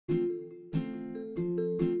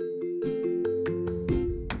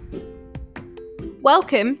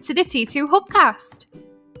Welcome to the T2 Hubcast.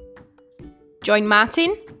 Join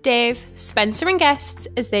Martin, Dave, Spencer and guests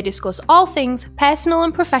as they discuss all things personal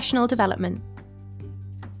and professional development.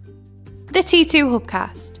 The T2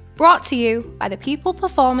 Hubcast, brought to you by the People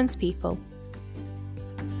Performance People.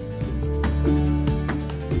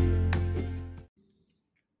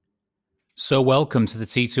 So welcome to the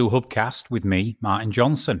T2 Hubcast with me, Martin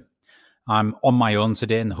Johnson. I'm on my own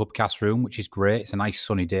today in the Hubcast room, which is great. It's a nice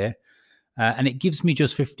sunny day. And it gives me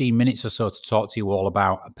just 15 minutes or so to talk to you all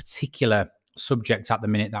about a particular subject at the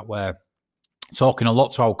minute that we're talking a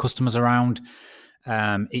lot to our customers around.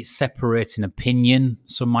 It's separating opinion,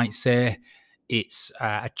 some might say. It's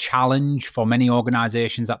a challenge for many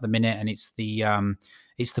organizations at the minute, and it's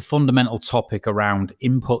the fundamental topic around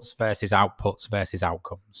inputs versus outputs versus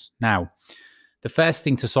outcomes. Now, the first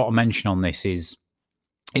thing to sort of mention on this is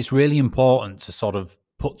it's really important to sort of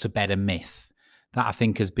put to bed a myth that I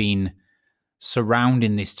think has been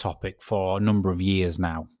surrounding this topic for a number of years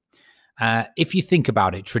now. If you think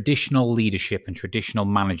about it, traditional leadership and traditional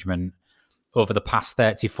management over the past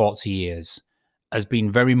 30, 40 years has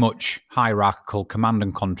been very much hierarchical command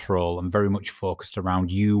and control and very much focused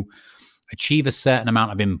around you achieve a certain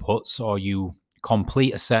amount of inputs or you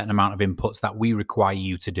complete a certain amount of inputs that we require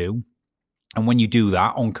you to do. And when you do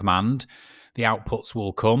that on command, the outputs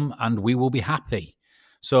will come and we will be happy.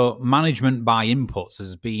 So management by inputs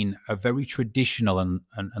has been a very traditional and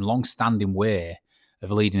long-standing way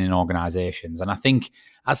of leading in organizations. And I think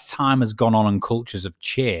as time has gone on and cultures have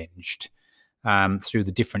changed through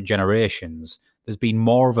the different generations, there's been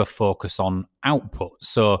more of a focus on output.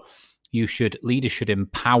 So leaders should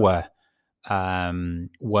empower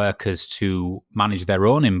workers to manage their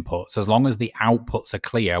own inputs. As long as the outputs are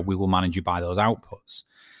clear, we will manage you by those outputs.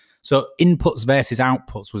 So inputs versus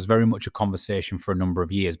outputs was very much a conversation for a number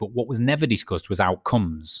of years, but what was never discussed was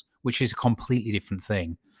outcomes, which is a completely different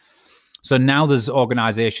thing. So now there's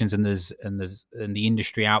organizations and the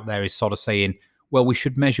industry out there is sort of saying, well, we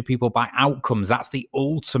should measure people by outcomes. That's the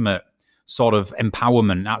ultimate sort of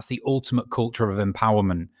empowerment. That's the ultimate culture of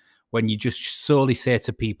empowerment. When you just solely say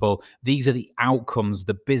to people, these are the outcomes,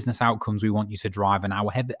 the business outcomes we want you to drive. And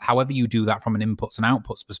however you do that from an inputs and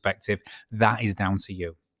outputs perspective, that is down to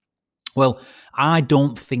you. Well, I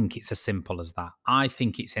don't think it's as simple as that. I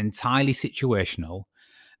think it's entirely situational,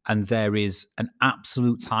 and there is an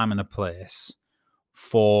absolute time and a place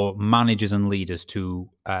for managers and leaders to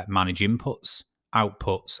manage inputs,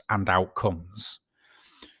 outputs, and outcomes.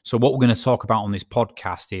 So what we're going to talk about on this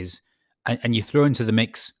podcast is, and you throw into the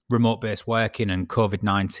mix remote-based working and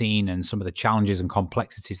COVID-19 and some of the challenges and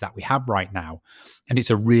complexities that we have right now, and it's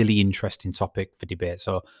a really interesting topic for debate.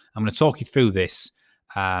 So I'm going to talk you through this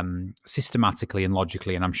systematically and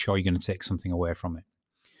logically, and I'm sure you're going to take something away from it.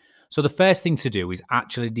 So the first thing to do is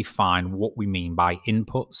actually define what we mean by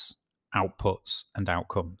inputs, outputs, and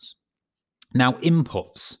outcomes. Now,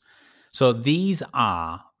 inputs. So these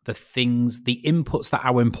are the inputs that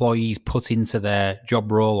our employees put into their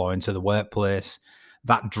job role or into the workplace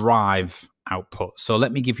that drive output. So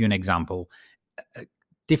let me give you an example.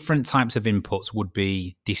 Different types of inputs would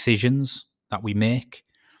be decisions that we make,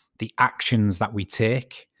 the actions that we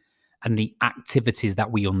take, and the activities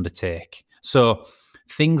that we undertake. So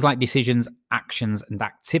things like decisions, actions, and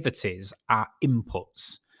activities are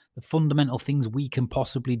inputs. The fundamental things we can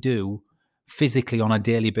possibly do physically on a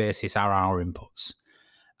daily basis are our inputs.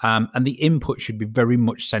 And the input should be very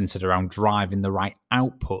much centered around driving the right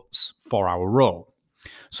outputs for our role.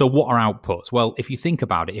 So what are outputs? Well, if you think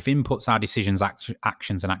about it, if inputs are decisions,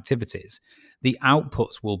 actions, and activities, the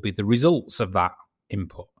outputs will be the results of that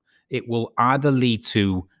input. It will either lead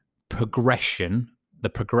to the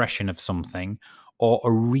progression of something, or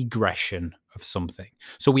a regression of something.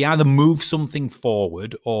 So we either move something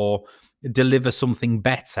forward or deliver something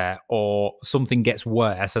better, or something gets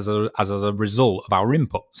worse as a result of our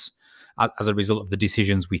inputs, as a result of the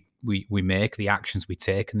decisions we make, the actions we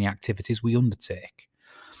take, and the activities we undertake.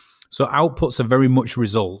 So outputs are very much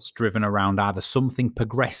results driven around either something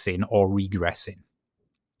progressing or regressing.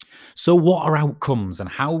 So what are outcomes, and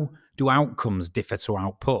how do outcomes differ to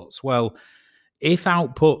outputs? Well, if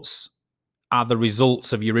outputs are the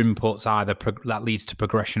results of your inputs, either that leads to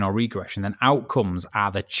progression or regression, then outcomes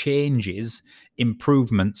are the changes,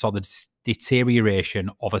 improvements, or the deterioration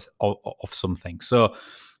of something. So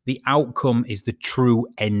the outcome is the true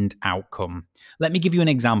end outcome. Let me give you an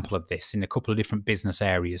example of this in a couple of different business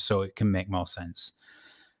areas so it can make more sense.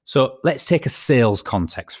 So let's take a sales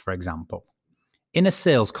context, for example. In a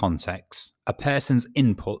sales context, a person's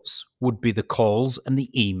inputs would be the calls and the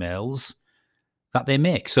emails that they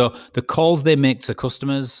make. So the calls they make to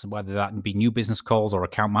customers, whether that be new business calls or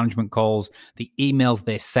account management calls, the emails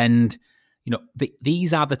they send,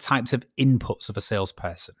 these are the types of inputs of a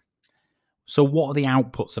salesperson. So what are the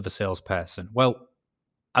outputs of a salesperson? Well,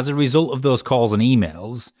 as a result of those calls and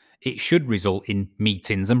emails, it should result in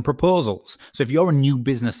meetings and proposals. So if you're a new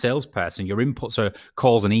business salesperson, your inputs are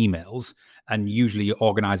calls and emails, and usually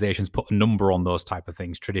organizations put a number on those type of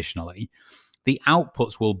things traditionally. The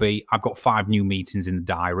outputs will be, I've got 5 new meetings in the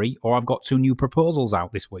diary, or I've got 2 new proposals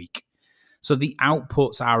out this week. So the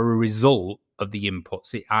outputs are a result of the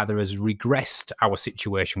inputs. It either has regressed our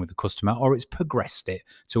situation with the customer or it's progressed it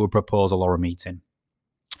to a proposal or a meeting.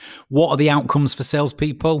 What are the outcomes for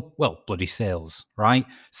salespeople? Well, bloody sales, right?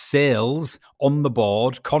 Sales on the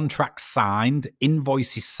board, contracts signed,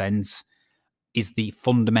 invoices sent is the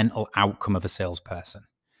fundamental outcome of a salesperson.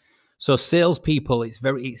 So salespeople,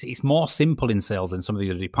 it's more simple in sales than some of the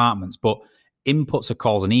other departments, but inputs are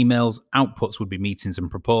calls and emails, outputs would be meetings and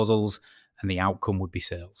proposals, and the outcome would be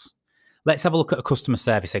sales. Let's have a look at a customer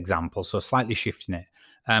service example, so slightly shifting it.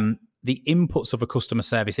 The inputs of a customer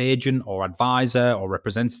service agent or advisor or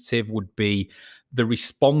representative would be the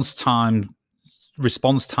response times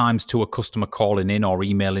to a customer calling in or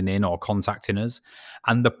emailing in or contacting us,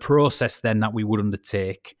 and the process then that we would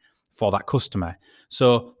undertake for that customer.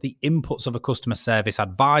 So the inputs of a customer service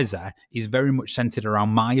advisor is very much centered around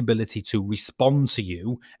my ability to respond to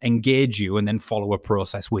you, engage you, and then follow a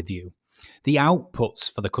process with you. The outputs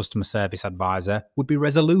for the customer service advisor would be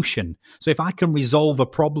resolution. So if I can resolve a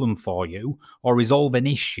problem for you or resolve an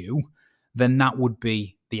issue, then that would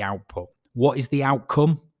be the output. What is the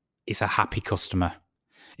outcome? It's a happy customer.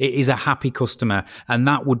 It is a happy customer, and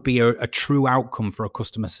that would be a true outcome for a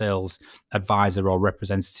customer sales advisor or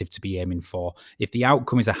representative to be aiming for. If the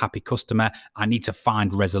outcome is a happy customer, I need to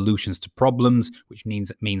find resolutions to problems, which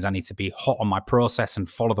means I need to be hot on my process and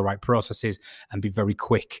follow the right processes and be very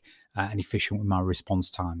quick and efficient with my response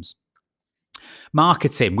times.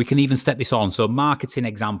 Marketing, we can even step this on. So marketing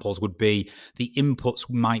examples would be the inputs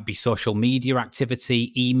might be social media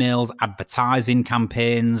activity, emails, advertising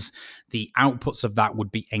campaigns. The outputs of that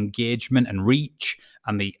would be engagement and reach.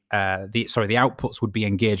 And the outputs would be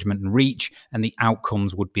engagement and reach, and the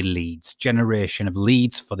outcomes would be leads, generation of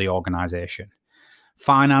leads for the organization.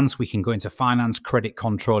 Finance, we can go into finance. Credit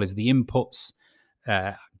control is the inputs.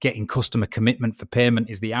 Getting customer commitment for payment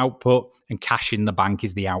is the output, and cash in the bank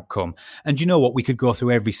is the outcome. And you know what? We could go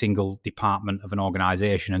through every single department of an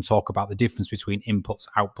organization and talk about the difference between inputs,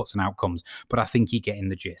 outputs, and outcomes. But I think you're getting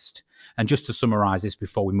the gist. And just to summarize this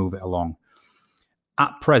before we move it along,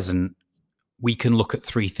 at present, we can look at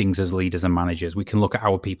 3 things as leaders and managers. We can look at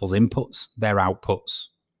our people's inputs, their outputs,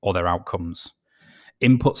 or their outcomes.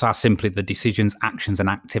 Inputs are simply the decisions, actions, and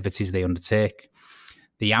activities they undertake.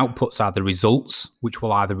 The outputs are the results, which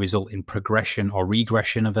will either result in progression or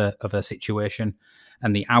regression of a situation.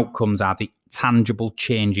 And the outcomes are the tangible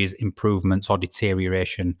changes, improvements, or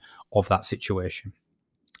deterioration of that situation.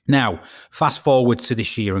 Now, fast forward to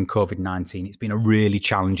this year and COVID-19. It's been a really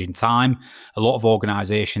challenging time. A lot of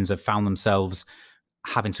organizations have found themselves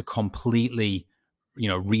having to completely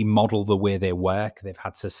remodel the way they work. They've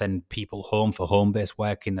had to send people home for home-based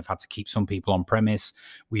working. They've had to keep some people on premise.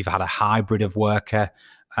 We've had a hybrid of worker.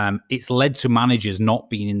 It's led to managers not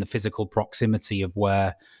being in the physical proximity of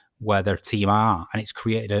where their team are, and it's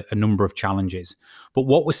created a number of challenges. But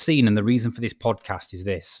what we're seeing, and the reason for this podcast is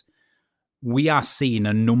this: we are seeing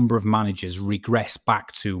a number of managers regress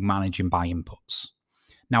back to managing by inputs.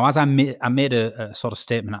 Now, as I made a sort of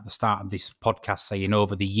statement at the start of this podcast saying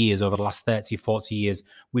over the last 30, 40 years,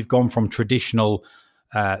 we've gone from traditional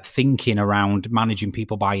thinking around managing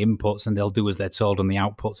people by inputs and they'll do as they're told and the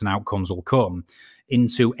outputs and outcomes will come,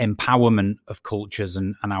 into empowerment of cultures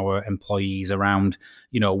and our employees around,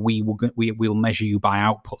 we'll measure you by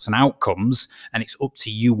outputs and outcomes, and it's up to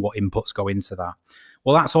you what inputs go into that.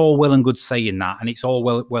 Well, that's all well and good saying that, and it's all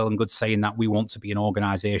well and good saying that we want to be an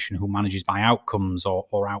organization who manages by outcomes or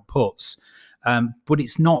outputs. But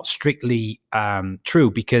it's not strictly true,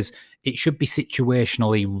 because it should be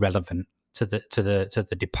situationally relevant to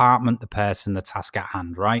the department, the person, the task at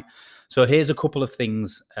hand, right? So here's a couple of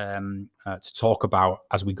things to talk about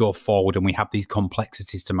as we go forward and we have these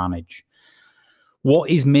complexities to manage. What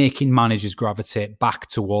is making managers gravitate back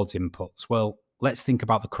towards inputs? Well, let's think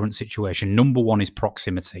about the current situation. Number one is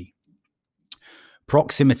proximity.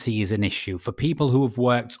 Proximity is an issue. For people who have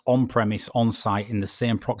worked on-premise, on-site, in the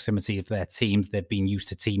same proximity of their teams, they've been used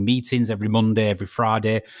to team meetings every Monday, every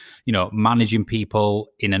Friday, managing people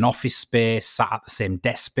in an office space, sat at the same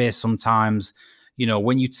desk space sometimes.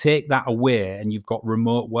 When you take that away and you've got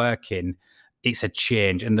remote working, it's a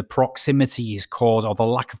change, and the proximity is or the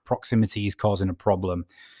lack of proximity is causing a problem.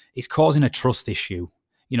 It's causing a trust issue.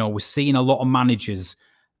 We're seeing a lot of managers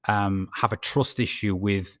have a trust issue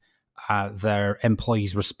with their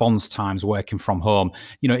employees' response times working from home.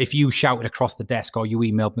 If you shouted across the desk or you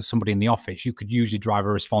emailed somebody in the office, you could usually drive a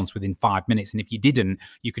response within 5 minutes. And if you didn't,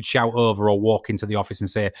 you could shout over or walk into the office and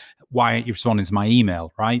say, why aren't you responding to my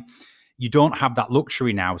email, right? You don't have that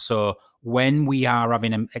luxury now. So when we are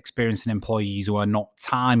experiencing employees who are not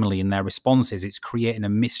timely in their responses, it's creating a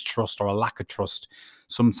mistrust or a lack of trust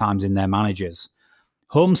sometimes in their managers.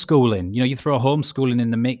 Homeschooling, you throw homeschooling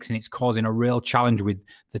in the mix and it's causing a real challenge with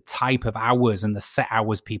the type of hours and the set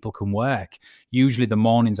hours people can work. Usually the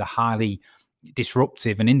mornings are highly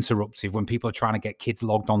disruptive and interruptive when people are trying to get kids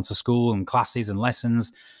logged onto school and classes and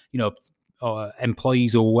lessons.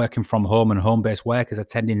 Employees who are working from home and home-based workers are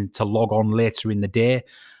tending to log on later in the day,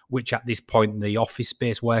 which at this point the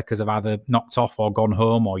office-based workers have either knocked off or gone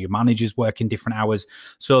home, or your managers working different hours.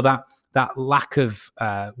 So that lack of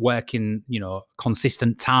working,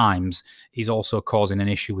 consistent times is also causing an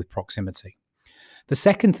issue with proximity. The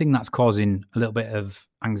second thing that's causing a little bit of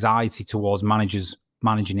anxiety towards managers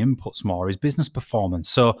managing inputs more is business performance.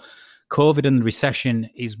 So COVID and the recession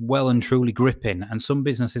is well and truly gripping, and some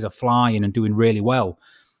businesses are flying and doing really well.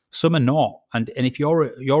 Some are not. And if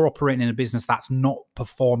you're operating in a business that's not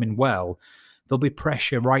performing well, there'll be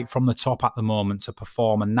pressure right from the top at the moment to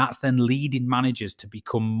perform. And that's then leading managers to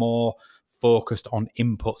become more focused on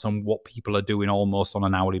inputs and what people are doing almost on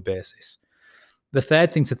an hourly basis. The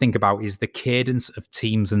third thing to think about is the cadence of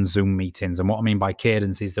Teams and Zoom meetings. And what I mean by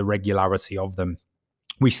cadence is the regularity of them.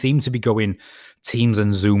 We seem to be going Teams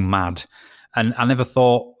and Zoom mad. And I never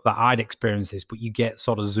thought that I'd experience this, but you get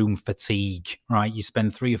sort of Zoom fatigue, right? You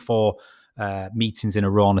spend 3 or 4 meetings in a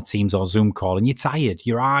row on a Teams or Zoom call and you're tired.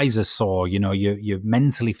 Your eyes are sore, you're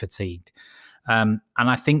mentally fatigued. And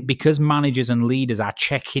I think because managers and leaders are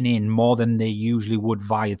checking in more than they usually would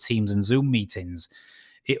via Teams and Zoom meetings,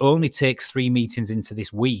 it only takes 3 meetings into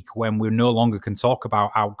this week when we no longer can talk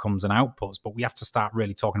about outcomes and outputs, but we have to start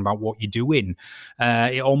really talking about what you're doing.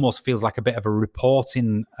 It almost feels like a bit of a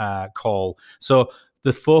reporting call. So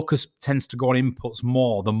the focus tends to go on inputs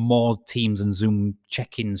more the more Teams and Zoom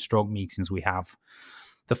check-in stroke meetings we have.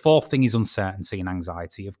 The fourth thing is uncertainty and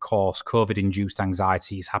anxiety. Of course, COVID-induced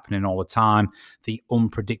anxiety is happening all the time. The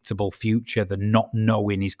unpredictable future, the not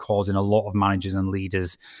knowing, is causing a lot of managers and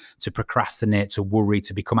leaders to procrastinate, to worry,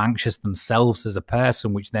 to become anxious themselves as a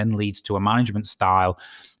person, which then leads to a management style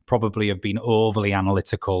probably of being overly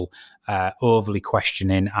analytical, overly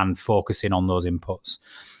questioning and focusing on those inputs.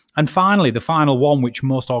 And finally, the final one, which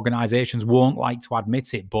most organizations won't like to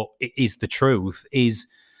admit it, but it is the truth, is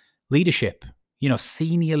leadership.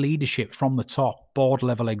 Senior leadership from the top, board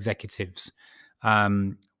level executives,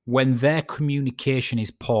 when their communication is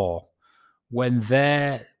poor, when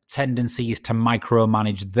their tendency is to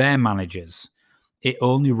micromanage their managers, it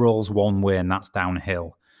only rolls one way, and that's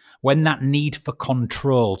downhill. When that need for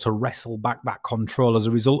control, to wrestle back that control as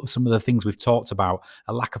a result of some of the things we've talked about,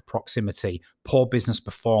 a lack of proximity, poor business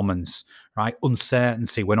performance, right,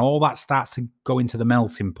 uncertainty, when all that starts to go into the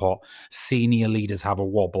melting pot, senior leaders have a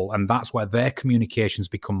wobble. And that's where their communications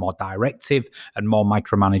become more directive and more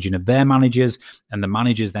micromanaging of their managers. And the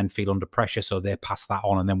managers then feel under pressure, so they pass that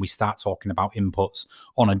on. And then we start talking about inputs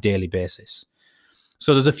on a daily basis.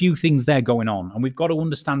 So there's a few things there going on, and we've got to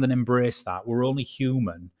understand and embrace that. We're only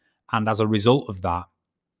human. And as a result of that,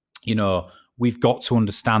 we've got to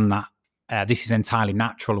understand that this is entirely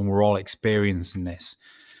natural and we're all experiencing this.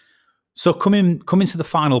 So coming to the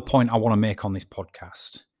final point I want to make on this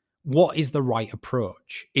podcast, what is the right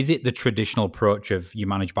approach? Is it the traditional approach of you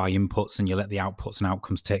manage by inputs and you let the outputs and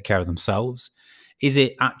outcomes take care of themselves? Is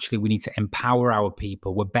it actually we need to empower our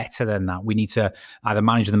people? We're better than that. We need to either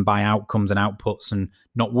manage them by outcomes and outputs and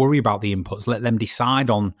not worry about the inputs, let them decide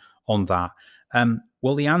on that.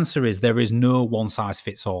 Well, the answer is there is no one size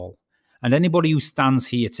fits all. And anybody who stands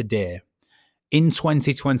here today in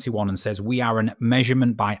 2021 and says we are a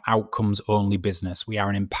measurement by outcomes only business, we are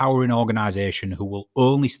an empowering organization who will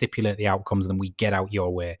only stipulate the outcomes and then we get out your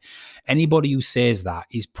way. Anybody who says that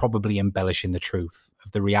is probably embellishing the truth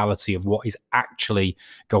of the reality of what is actually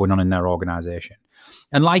going on in their organization.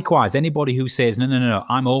 And likewise, anybody who says, no,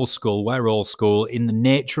 I'm old school, we're old school, in the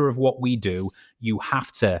nature of what we do, you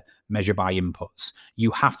have to measure by inputs.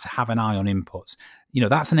 You have to have an eye on inputs.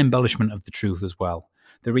 That's an embellishment of the truth as well.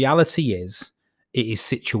 The reality is it is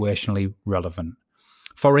situationally relevant.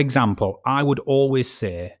 For example, I would always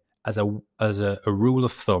say as a rule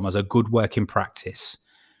of thumb, as a good working practice,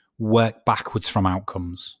 work backwards from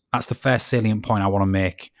outcomes. That's the first salient point I want to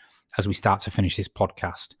make as we start to finish this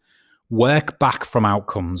podcast. Work back from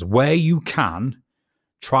outcomes. Where you can,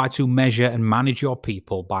 try to measure and manage your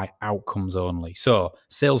people by outcomes only. So,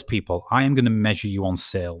 salespeople, I am going to measure you on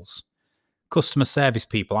sales. Customer service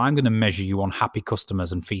people, I'm going to measure you on happy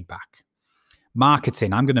customers and feedback.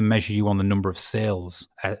 Marketing, I'm going to measure you on the number of sales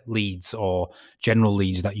leads or general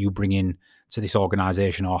leads that you bring in to this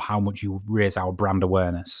organization, or how much you raise our brand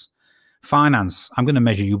awareness. Finance, I'm going to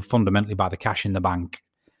measure you fundamentally by the cash in the bank.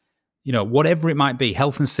 Whatever it might be.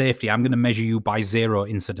 Health and safety, I'm going to measure you by 0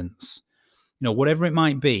 incidents. Whatever it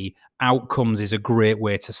might be, outcomes is a great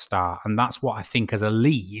way to start. And that's what I think as a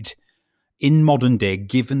lead in modern day,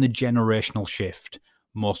 given the generational shift,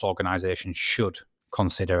 most organizations should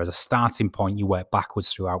consider as a starting point. You work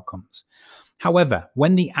backwards through outcomes. However,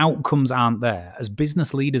 when the outcomes aren't there, as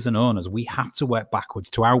business leaders and owners, we have to work backwards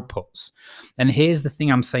to outputs. And here's the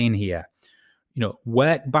thing I'm saying here,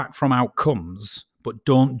 work back from outcomes, but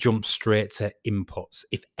don't jump straight to inputs.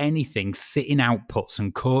 If anything, sit in outputs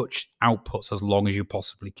and coach outputs as long as you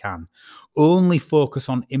possibly can. Only focus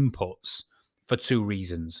on inputs for 2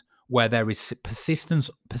 reasons: where there is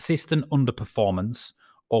persistent underperformance,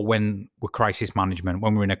 or when we're crisis management,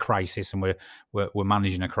 when we're in a crisis and we're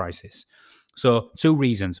managing a crisis. So 2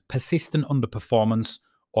 reasons: persistent underperformance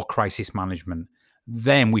or crisis management.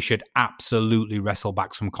 Then we should absolutely wrestle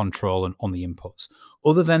back some control on the inputs.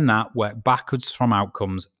 Other than that, work backwards from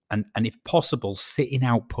outcomes and if possible, sit in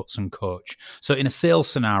outputs and coach. So in a sales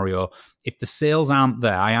scenario, if the sales aren't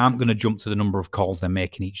there, I aren't going to jump to the number of calls they're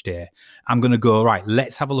making each day. I'm going to go, right,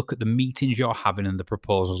 let's have a look at the meetings you're having and the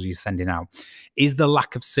proposals you're sending out. Is the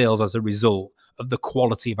lack of sales as a result of the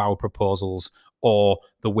quality of our proposals or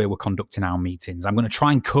the way we're conducting our meetings? I'm going to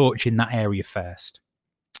try and coach in that area first.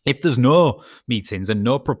 If there's no meetings and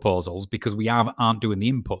no proposals because we aren't doing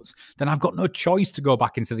the inputs, then I've got no choice to go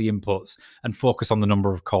back into the inputs and focus on the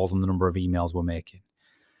number of calls and the number of emails we're making.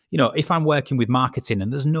 If I'm working with marketing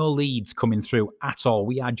and there's no leads coming through at all,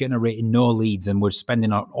 we are generating no leads and we're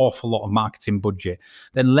spending an awful lot of marketing budget,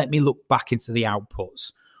 then let me look back into the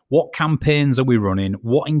outputs. What campaigns are we running?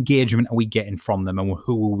 What engagement are we getting from them? And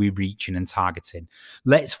who are we reaching and targeting?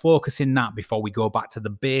 Let's focus in that before we go back to the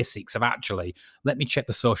basics of actually, let me check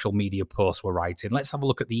the social media posts we're writing. Let's have a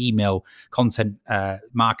look at the email content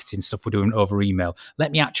marketing stuff we're doing over email.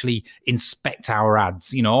 Let me actually inspect our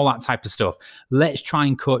ads, all that type of stuff. Let's try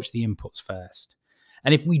and coach the inputs first.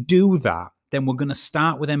 And if we do that, then we're going to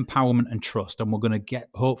start with empowerment and trust, and we're going to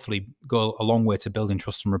hopefully go a long way to building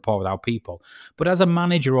trust and rapport with our people. But as a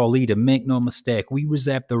manager or leader, make no mistake, we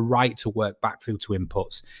reserve the right to work back through to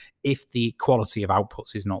inputs if the quality of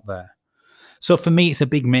outputs is not there. So for me, it's a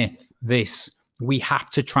big myth, this. We have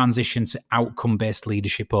to transition to outcome-based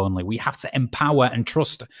leadership only. We have to empower and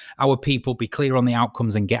trust our people, be clear on the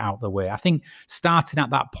outcomes and get out of the way. I think starting at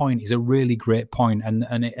that point is a really great point, and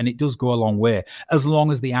it does go a long way as long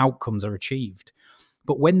as the outcomes are achieved.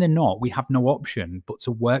 But when they're not, we have no option but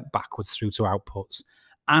to work backwards through to outputs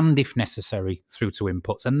and, if necessary, through to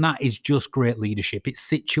inputs. And that is just great leadership. It's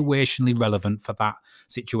situationally relevant for that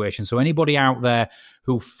situation. So anybody out there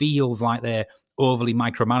who feels like they're overly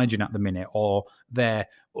micromanaging at the minute, or they're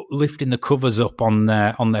lifting the covers up on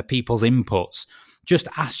their people's inputs, just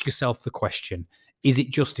ask yourself the question: is it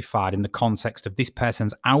justified in the context of this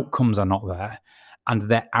person's outcomes are not there and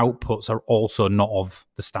their outputs are also not of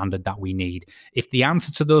the standard that we need? If the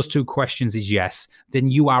answer to those 2 questions is yes, then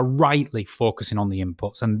you are rightly focusing on the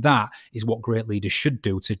inputs, and that is what great leaders should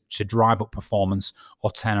do to drive up performance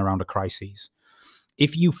or turn around a crisis.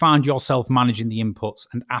 If you find yourself managing the inputs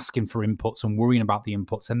and asking for inputs and worrying about the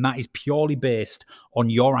inputs, and that is purely based on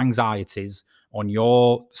your anxieties, on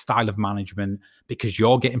your style of management, because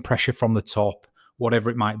you're getting pressure from the top, whatever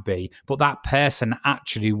it might be, but that person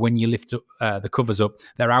actually, when you lift up, the covers up,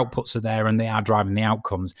 their outputs are there and they are driving the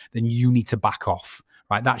outcomes, then you need to back off,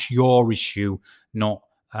 right? That's your issue, not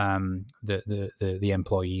the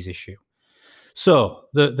employee's issue. So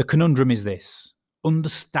the conundrum is this: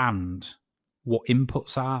 understand what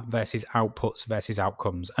inputs are versus outputs versus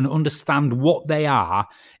outcomes, and understand what they are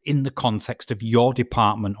in the context of your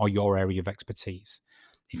department or your area of expertise.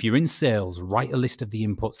 If you're in sales, write a list of the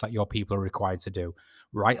inputs that your people are required to do.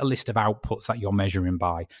 Write a list of outputs that you're measuring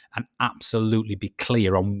by, and absolutely be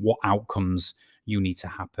clear on what outcomes you need to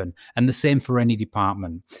happen. And the same for any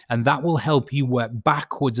department. And that will help you work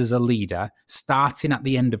backwards as a leader, starting at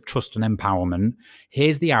the end of trust and empowerment.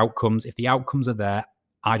 Here's the outcomes. If the outcomes are there,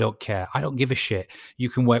 I don't care. I don't give a shit. You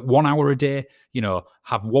can work 1 hour a day,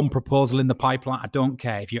 have 1 proposal in the pipeline. I don't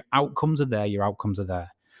care. If your outcomes are there, your outcomes are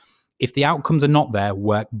there. if the outcomes are not there,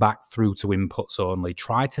 work back through to inputs only.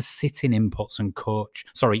 Try to sit in outputs and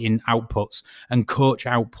coach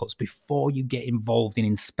outputs before you get involved in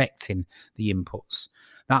inspecting the inputs.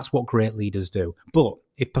 That's what great leaders do. But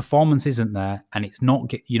if performance isn't there and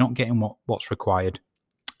you're not getting what's required,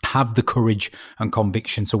 have the courage and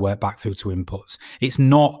conviction to work back through to inputs. It's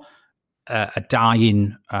not a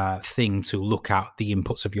dying thing to look at the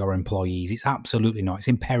inputs of your employees. It's absolutely not. It's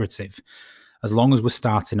imperative, as long as we're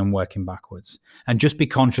starting and working backwards. And just be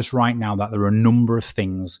conscious right now that there are a number of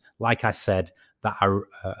things, like I said, that are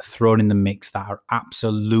thrown in the mix that are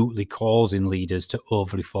absolutely causing leaders to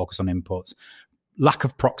overly focus on inputs. Lack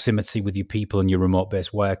of proximity with your people and your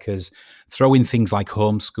remote-based workers, throwing things like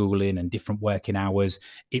homeschooling and different working hours.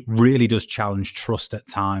 It really does challenge trust at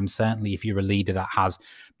times, certainly if you're a leader that has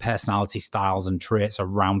personality styles and traits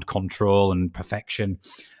around control and perfection.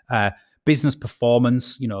 Business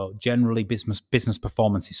performance, generally business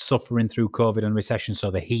performance is suffering through COVID and recession,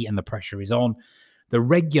 so the heat and the pressure is on. The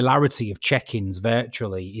regularity of check-ins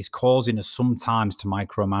virtually is causing us sometimes to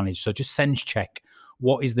micromanage. So just sense check.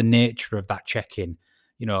 What is the nature of that check-in?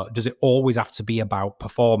 Does it always have to be about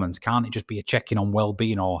performance? Can't it just be a check-in on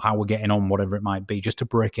well-being or how we're getting on, whatever it might be, just to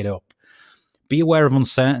break it up? Be aware of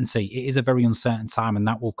uncertainty. It is a very uncertain time, and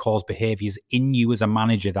that will cause behaviors in you as a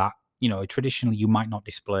manager that traditionally you might not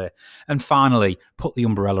display. And finally, put the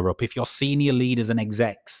umbrella up. If your senior leaders and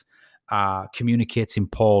execs are communicating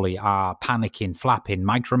poorly, are panicking, flapping,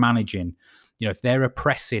 micromanaging, if they're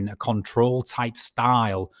oppressing a control type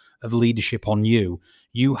style of leadership on you,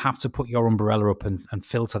 you have to put your umbrella up and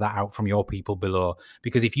filter that out from your people below.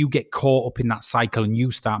 Because if you get caught up in that cycle and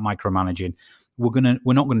you start micromanaging, we're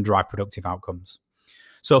not going to drive productive outcomes.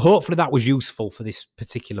 So hopefully that was useful for this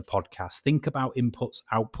particular podcast. Think about inputs,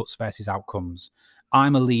 outputs versus outcomes.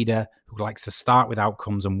 I'm a leader who likes to start with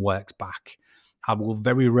outcomes and works back. I will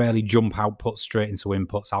very rarely jump outputs straight into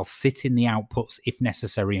inputs. I'll sit in the outputs if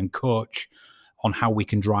necessary and coach on how we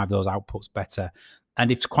can drive those outputs better.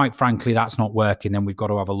 And if, quite frankly, that's not working, then we've got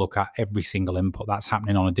to have a look at every single input that's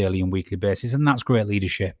happening on a daily and weekly basis. And that's great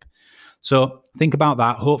leadership. So think about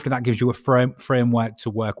that. Hopefully that gives you a framework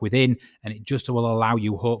to work within, and it just will allow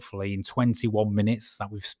you, hopefully, in 21 minutes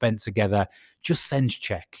that we've spent together, just sense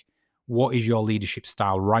check. What is your leadership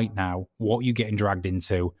style right now? What are you getting dragged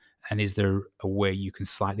into? And is there a way you can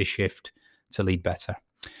slightly shift to lead better?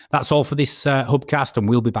 That's all for this Hubcast, and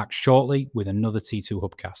we'll be back shortly with another T2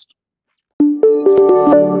 Hubcast.